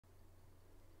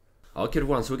Okay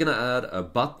everyone, so we're gonna add a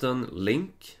button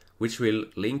link which will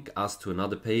link us to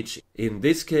another page. In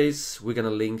this case, we're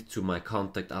gonna link to my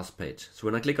Contact Us page. So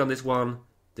when I click on this one,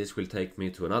 this will take me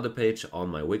to another page on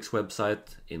my Wix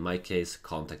website, in my case,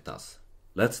 Contact Us.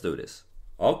 Let's do this.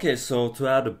 Okay, so to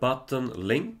add a button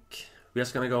link, we're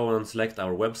just gonna go and select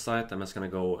our website. I'm just gonna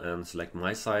go and select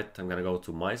my site. I'm gonna go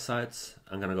to my sites.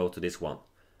 I'm gonna go to this one.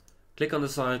 Click on the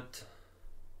site.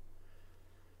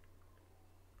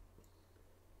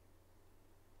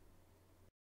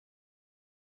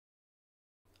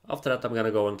 After that, I'm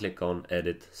gonna go and click on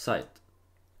Edit Site.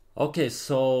 Okay,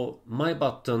 so my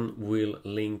button will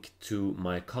link to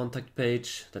my contact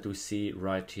page that we see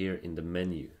right here in the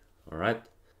menu. Alright,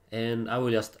 and I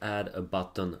will just add a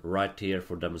button right here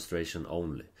for demonstration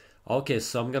only. Okay,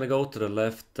 so I'm gonna go to the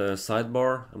left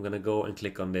sidebar. I'm gonna go and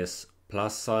click on this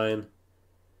plus sign,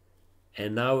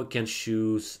 and now we can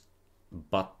choose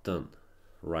button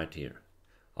right here.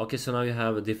 Okay, so now you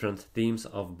have different themes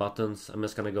of buttons. I'm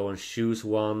just gonna go and choose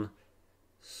one.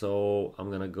 So I'm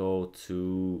gonna go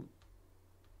to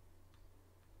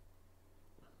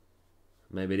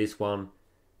maybe this one.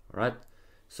 Alright,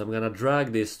 so I'm gonna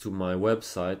drag this to my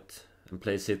website and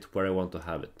place it where I want to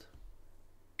have it.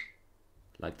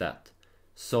 Like that.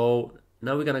 So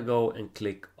now we're gonna go and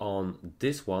click on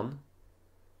this one,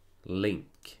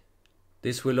 link.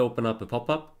 This will open up a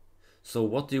pop-up. So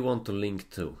what do you want to link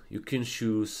to? You can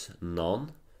choose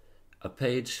none, a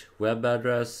page, web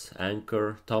address,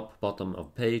 anchor, top, bottom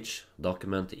of page,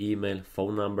 document, email,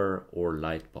 phone number, or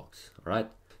lightbox. Alright?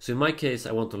 So in my case,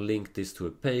 I want to link this to a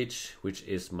page, which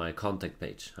is my contact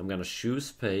page. I'm gonna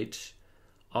choose page.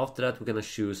 After that, we're gonna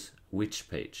choose which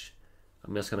page.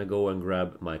 I'm just gonna go and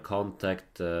grab my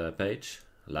contact page,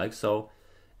 like so.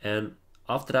 And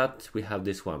after that, we have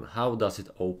this one. How does it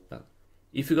open?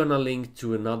 If you're gonna link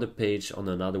to another page on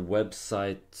another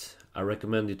website, I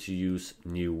recommend you to use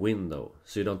new window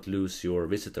so you don't lose your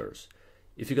visitors.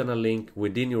 If you're gonna link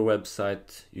within your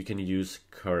website, you can use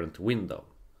current window,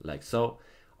 like so.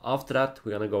 After that,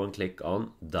 we're gonna go and click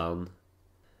on done,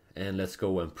 and let's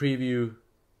go and preview.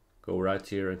 Go right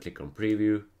here and click on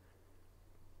preview.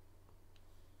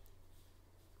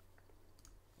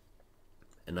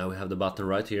 And now we have the button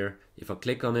right here. If I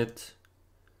click on it,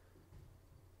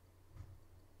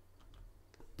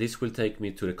 this will take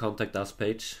me to the Contact Us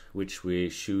page, which we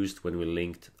choose when we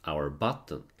linked our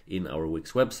button in our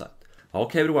Wix website.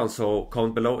 Okay everyone, so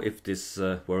comment below if this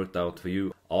worked out for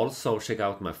you. Also check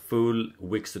out my full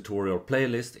Wix tutorial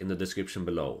playlist in the description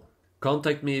below.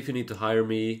 Contact me if you need to hire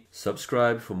me.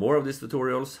 Subscribe for more of these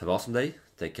tutorials. Have an awesome day.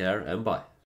 Take care and bye.